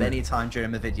mentioned many times during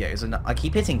my videos, and I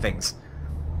keep hitting things.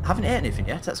 I haven't hit anything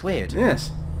yet, that's weird.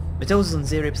 Yes. But it was on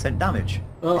 0% damage.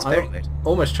 Well, it's very weird.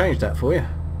 Almost changed that for you.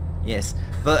 Yes,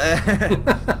 but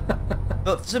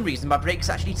but for some reason my brakes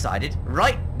actually decided,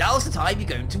 right, now's the time you're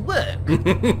going to work.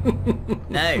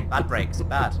 No, bad brakes,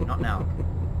 bad, not now.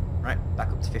 Right,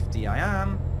 back up to 50 I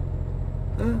am.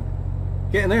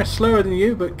 Getting there, slower than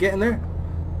you, but getting there.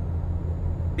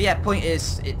 But yeah, point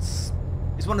is, it's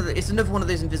another one of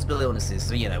those invisible illnesses,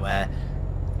 so, you know, where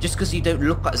just because you don't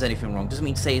look like there's anything wrong doesn't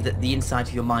mean to say that the inside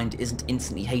of your mind isn't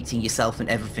instantly hating yourself and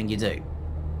everything you do.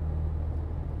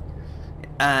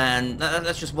 And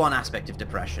that's just one aspect of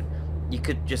depression. You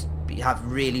could just have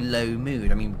really low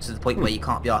mood, I mean, to the point where you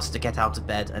can't be asked to get out of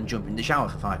bed and jump in the shower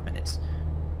for 5 minutes.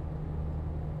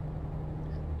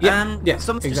 Yeah,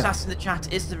 someone's just exactly. asked in the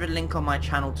chat, is there a link on my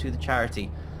channel to the charity?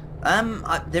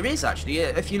 There is actually.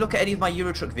 If you look at any of my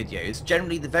Eurotruck videos,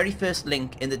 generally the very first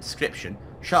link in the description,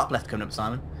 sharp left coming up,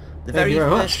 Simon, the very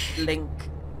first link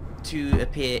to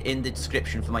appear in the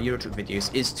description for my Eurotruck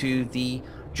videos is to the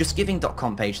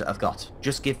justgiving.com page that I've got,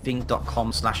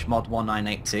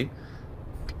 justgiving.com/mod1982,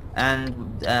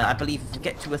 and I believe if we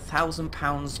get to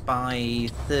 £1,000 by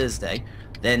Thursday,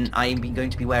 then I'm going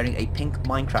to be wearing a pink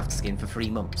Minecraft skin for 3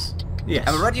 months. Yes.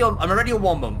 I'm already on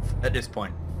 1 month at this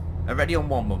point. Already on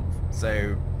 1 month,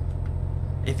 so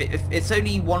if it's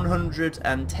only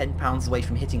 £110 away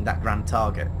from hitting that grand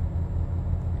target.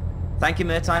 Thank you,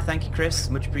 Murtai. Thank you, Chris.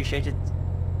 Much appreciated.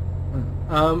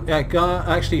 Yeah,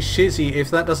 actually, Shizzy,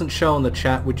 if that doesn't show on the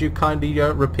chat, would you kindly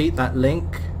repeat that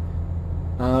link?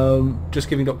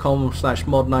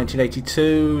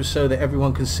 Justgiving.com/mod1982 so that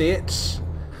everyone can see it.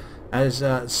 As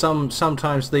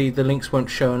sometimes the links won't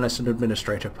show unless an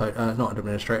administrator, not an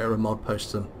administrator, a mod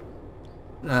posts them.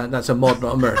 That's a mod,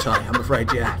 not a Murtai, I'm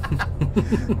afraid, yeah.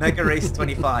 Mega Race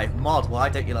 25. Mod, why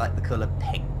don't you like the colour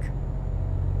pink?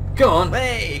 Go on.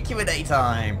 Hey, Q&A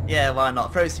time. Yeah, why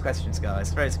not? Throw us questions,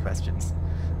 guys. Throw us questions.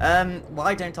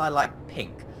 Why don't I like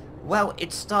pink? Well,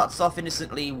 it starts off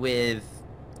innocently with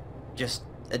just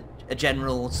a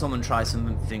general, someone tries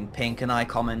something pink and I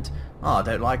comment, oh, I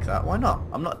don't like that. Why not?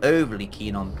 I'm not overly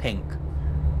keen on pink.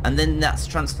 And then that's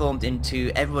transformed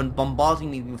into everyone bombarding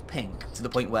me with pink to the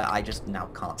point where I just now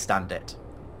can't stand it.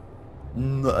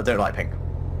 No, I don't like pink.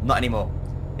 Not anymore.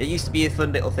 It used to be a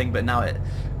fun little thing, but now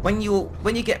when you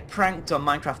get pranked on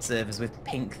Minecraft servers with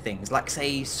pink things, like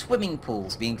say swimming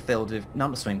pools being filled with,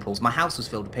 not swimming pools, my house was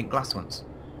filled with pink glass ones.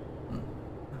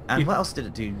 And what else did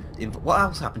it do? What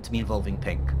else happened to me involving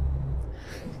pink?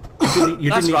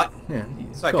 That's right. Yeah.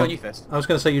 Sorry, go on you first. I was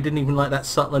going to say you didn't even like that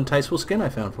subtle and tasteful skin I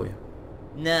found for you.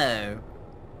 No.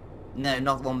 No,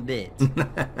 not one bit.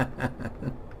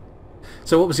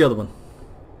 So what was the other one?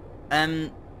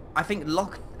 I think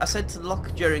I said to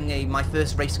Locke during my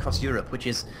first race across Europe, which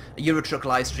is a Eurotruck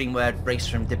live stream where I raced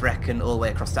from Debrecen all the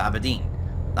way across to Aberdeen.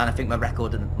 And I think my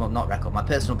record, well not record, my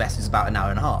personal best is about an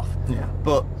hour and a half. Yeah.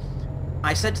 But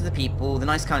I said to the people, the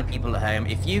nice kind of people at home,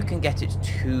 if you can get it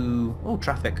to... Oh,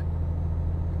 traffic.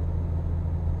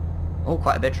 Oh,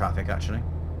 quite a bit of traffic, actually.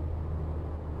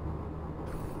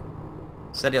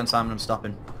 Steady on, Simon, I'm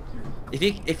stopping.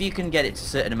 If you can get it to a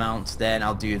certain amount, then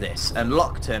I'll do this. And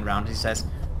Locke turned around and he says,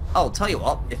 I'll tell you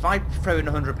what, if I throw in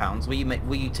 £100,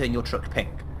 will you turn your truck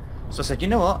pink? So I said, you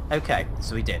know what? Okay.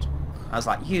 So he did. I was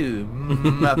like, you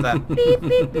mother... beep,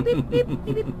 beep, beep, beep, beep, beep,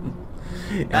 beep.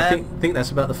 I think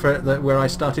that's about where I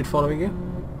started following you.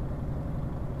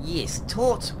 Yes,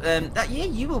 Tort. That year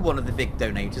you were one of the big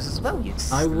donators as well.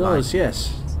 I was,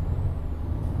 yes.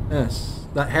 Yes,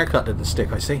 that haircut didn't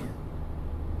stick, I see.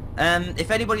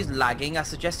 If anybody's lagging, I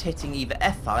suggest hitting either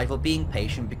F5 or being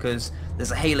patient because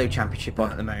there's a Halo Championship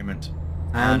on at the moment.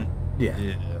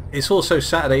 Yeah. It's also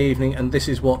Saturday evening, and this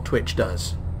is what Twitch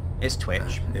does. It's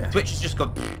Twitch. Yeah. Twitch has just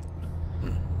gone...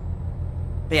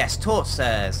 But yes, Tort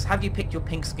says, have you picked your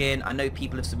pink skin? I know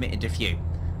people have submitted a few.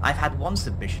 I've had one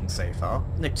submission so far.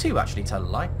 No, two actually, tell a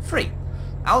lie. 3.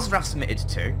 Alzraf submitted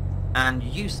 2, and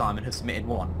you, Simon, have submitted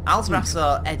 1. Alzraf's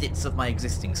are edits of my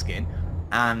existing skin,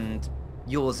 and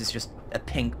yours is just a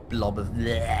pink blob of...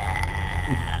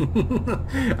 I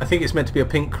think it's meant to be a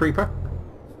pink creeper.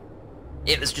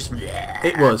 It was just...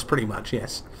 It was, pretty much,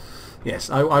 yes. Yes,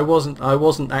 I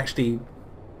wasn't actually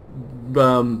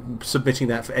submitting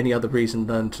that for any other reason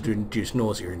than to induce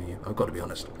nausea in you, I've got to be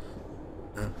honest.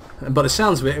 But it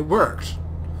sounds of it worked.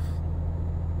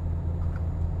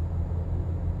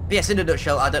 But yes, in a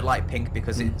nutshell, I don't like pink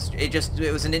because it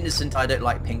was an innocent I don't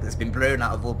like pink that's been blown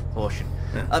out of all proportion.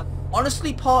 Yeah.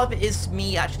 Honestly, part of it is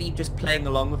me actually just playing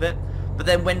along with it. But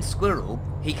then when Squirrel,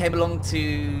 he came along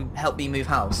to help me move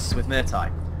house with Murtai,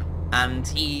 and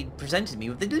he presented me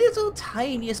with the little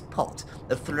tiniest pot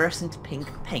of fluorescent pink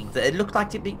paint that it looked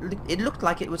like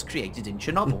it was created in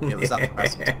Chernobyl. It was that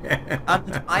present.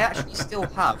 And I actually still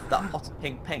have that pot of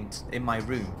pink paint in my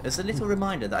room as a little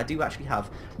reminder that I do actually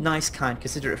have nice, kind,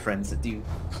 considerate friends that do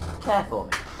care for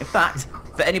me. In fact,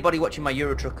 for anybody watching my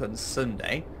Eurotruck on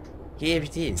Sunday, here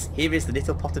it is. Here is the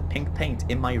little pot of pink paint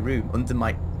in my room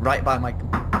right by my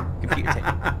computer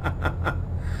table.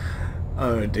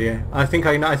 Oh dear! I think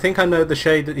I know the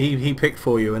shade that he picked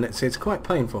for you, and it's quite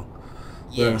painful.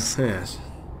 Yes. Yes.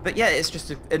 But yeah, it's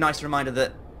just a nice reminder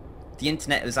that the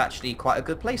internet is actually quite a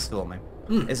good place for me.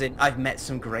 As in, I've met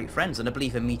some great friends, and I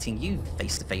believe I'm meeting you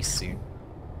face to face soon.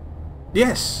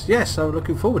 Yes, I'm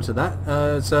looking forward to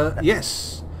that.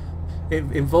 Yes, it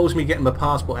involves me getting my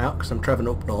passport out because I'm travelling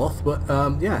up north. But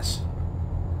yes.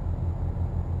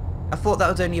 I thought that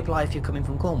would only apply if you're coming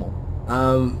from Cornwall.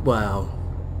 Well.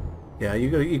 Yeah,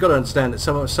 you got to understand that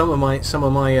some of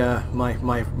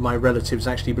my relatives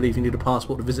actually believe you need a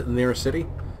passport to visit the nearest city.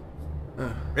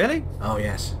 Really? Oh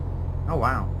yes. Oh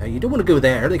wow. You don't want to go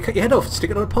there. They cut your head off and stick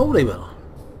it on a pole. They will.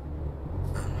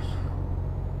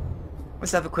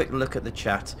 Let's have a quick look at the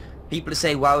chat. People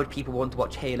say, why would people want to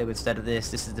watch Halo instead of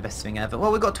this? This is the best thing ever. Well,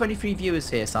 we've got 23 viewers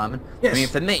here, Simon. Yes. I mean,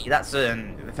 for me, that's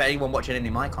for anyone watching any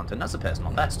of my content, that's a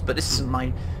personal best. But this isn't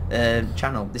my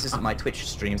channel. This isn't my Twitch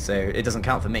stream, so it doesn't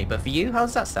count for me. But for you, how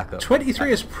does that stack up?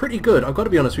 23 is pretty good. I've got to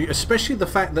be honest with you, especially the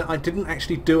fact that I didn't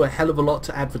actually do a hell of a lot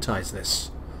to advertise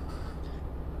this.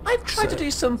 I've tried to do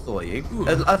some for you.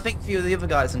 I think a few of the other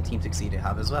guys on Team Tuxedo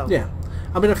have as well. Yeah.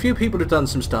 I mean, a few people have done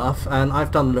some stuff, and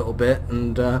I've done a little bit,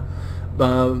 and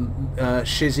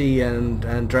Shizzy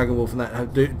and Dragon Wolf and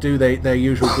that do their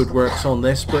usual good works on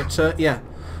this, but yeah,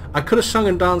 I could have sung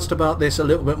and danced about this a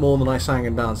little bit more than I sang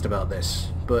and danced about this,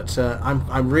 but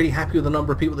I'm really happy with the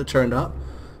number of people that turned up,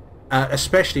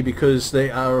 especially because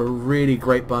they are a really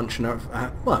great bunch, and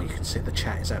well, you can see the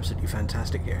chat is absolutely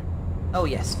fantastic here. Oh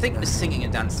yes, fitness, singing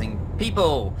and dancing.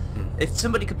 People, if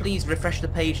somebody could please refresh the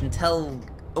page and tell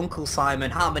Uncle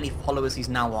Simon how many followers he's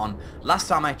now on. Last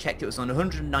time I checked it was on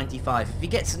 195. If he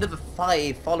gets another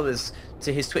 5 followers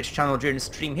to his Twitch channel during the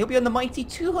stream, he'll be on the mighty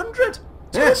 200! 200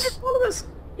 Yes. followers!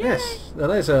 Yay. Yes,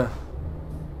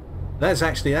 that's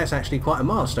actually quite a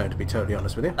milestone, to be totally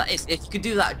honest with you. That is, if you could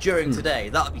do that during today,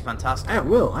 that would be fantastic. It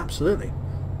will, absolutely.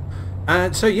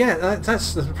 So yeah,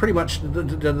 that's pretty much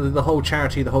the whole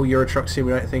charity, the whole Euro Truck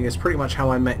Simulator thing is pretty much how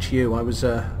I met you.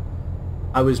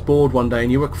 I was bored one day,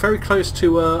 and you were very close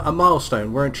to a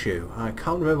milestone, weren't you? I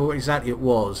can't remember what exactly it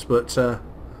was, but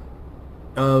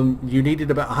you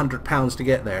needed about £100 to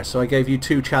get there. So I gave you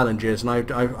 2 challenges, and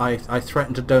I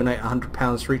threatened to donate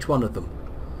 £100 for each one of them.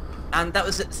 And that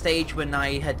was at the stage when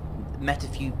I had met a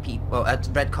few people, well,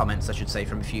 I'd read comments, I should say,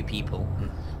 from a few people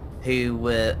who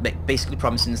were basically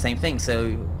promising the same thing.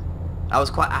 So I was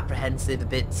quite apprehensive, a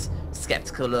bit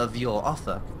skeptical of your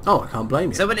offer. Oh, I can't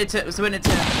blame you. So when it turned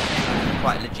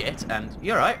quite legit, and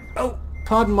you're right. Oh,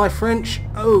 pardon my French.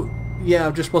 Oh, yeah,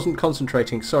 I just wasn't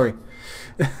concentrating. Sorry.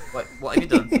 What have you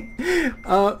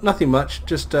done? Nothing much.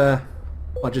 Just I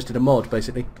just did a mod,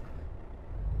 basically.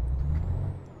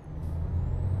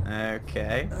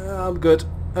 Okay. I'm good.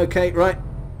 Okay, right.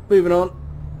 Moving on.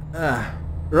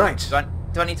 Right.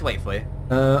 Do I need to wait for you?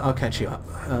 I'll catch you up.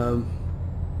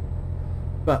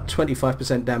 About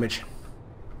 25% damage.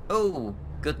 Oh,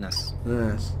 goodness.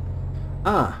 Yes.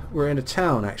 We're in a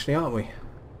town, actually, aren't we?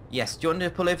 Yes. Do you want to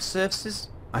pull over services?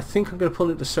 I think I'm going to pull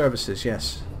into services,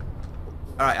 yes.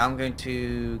 Alright, I'm going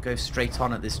to go straight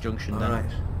on at this junction then. Alright.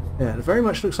 Yeah, it very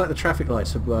much looks like the traffic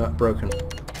lights are broken.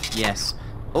 Yes.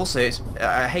 Also,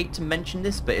 I hate to mention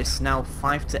this, but it's now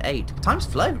 5 to 8. Time's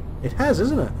flown. It has,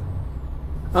 isn't it?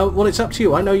 Well, it's up to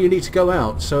you. I know you need to go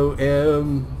out, so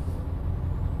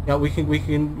yeah, we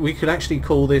could actually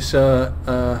call this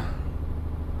a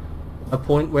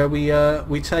point where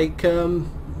we take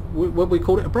what we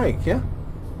call it, a break, yeah.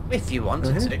 If you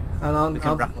wanted to, and we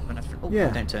can wrap up and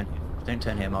yeah. Don't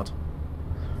turn here, mod.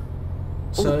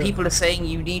 So, People are saying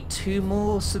you need 2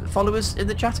 more followers in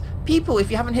the chat. People,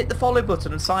 if you haven't hit the follow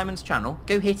button on Simon's channel,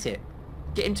 go hit it.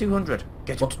 Get him 200.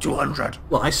 Get him to 200.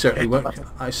 Well, I certainly won't.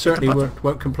 I certainly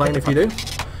won't complain if you do.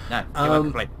 No, you won't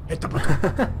complain. Hit the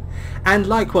button. And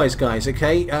likewise, guys.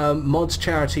 Okay, Mod's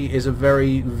charity is a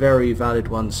very, very valid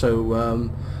one.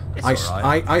 So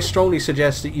I strongly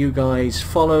suggest that you guys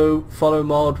follow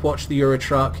Mod, watch the Euro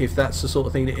Truck if that's the sort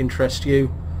of thing that interests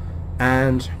you,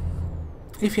 and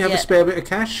if you have a spare bit of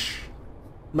cash,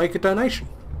 make a donation.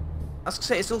 I was going to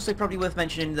say, it's also probably worth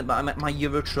mentioning that my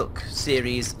Euro Truck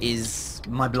series is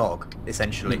my blog,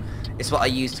 essentially. It's what I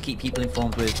use to keep people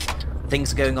informed with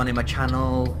things going on in my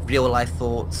channel, real life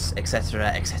thoughts, etc,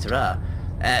 etc.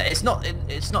 It's not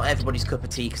everybody's cup of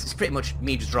tea, because it's pretty much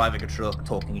me just driving a truck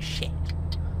talking shit.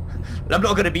 I'm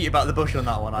not going to beat you about the bush on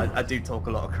that one. I do talk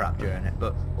a lot of crap during it,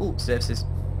 but services.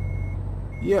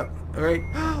 Yeah, alright.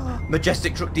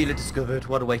 Majestic truck dealer discovered.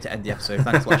 What a way to end the episode.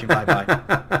 Thanks for watching. Bye bye.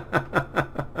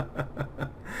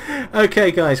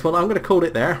 Okay, guys. Well, I'm going to call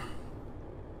it there.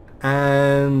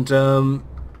 And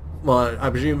well, I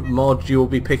presume Mod, you'll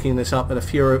be picking this up in a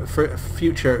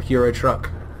future Euro Truck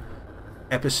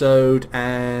episode,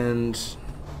 and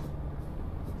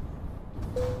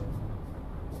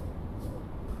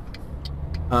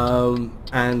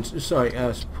sorry, I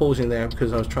was pausing there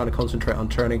because I was trying to concentrate on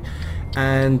turning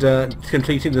and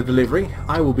completing the delivery.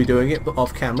 I will be doing it, but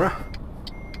off camera.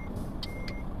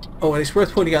 Oh, and it's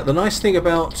worth pointing out, the nice thing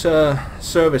about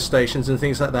service stations and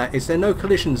things like that is there are no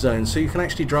collision zones, so you can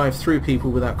actually drive through people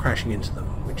without crashing into them,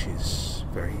 which is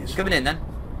very useful. Coming in then.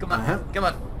 Come on. Come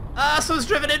on. Someone's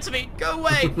driven into me. Go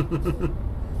away.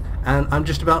 And I'm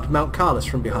just about to mount Carlos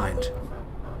from behind.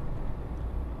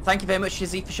 Thank you very much,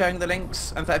 Shizzy, for sharing the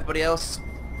links, and for everybody else.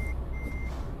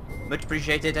 Much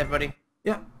appreciated, everybody.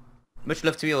 Yeah. Much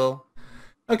love to you all.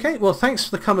 Okay, well, thanks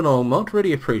for coming on, Mod.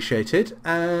 Really appreciate it.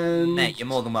 And Mate, you're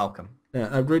more than welcome. Yeah,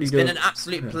 I really do. It's been an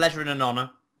absolute pleasure and an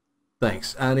honour.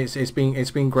 Thanks, and it's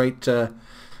been great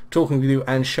talking with you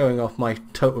and showing off my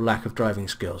total lack of driving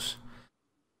skills.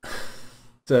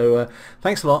 So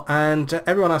thanks a lot, and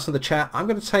everyone else in the chat. I'm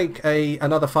going to take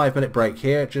another 5-minute break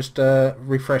here, just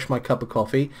refresh my cup of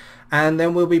coffee, and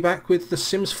then we'll be back with The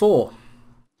Sims 4.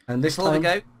 And this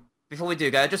Before we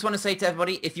do go, I just want to say to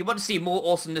everybody, if you want to see more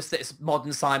awesomeness that's Mod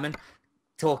and Simon,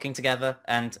 talking together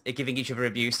and giving each other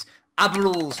abuse.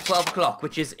 Aberrules, 12 o'clock,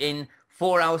 which is in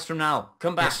 4 hours from now.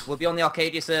 Come back. Yes. We'll be on the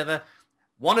Arcadia server.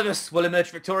 One of us will emerge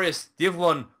victorious. The other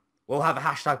one will have a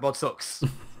hashtag mod sucks.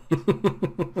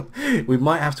 We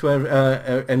might have to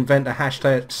invent a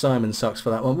hashtag Simon sucks for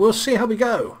that one. We'll see how we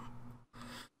go.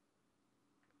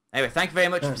 Anyway, thank you very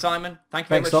much, Simon. Thank you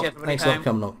very much, everybody. Thanks a lot for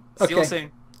coming on. See you all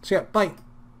soon. See ya. Bye.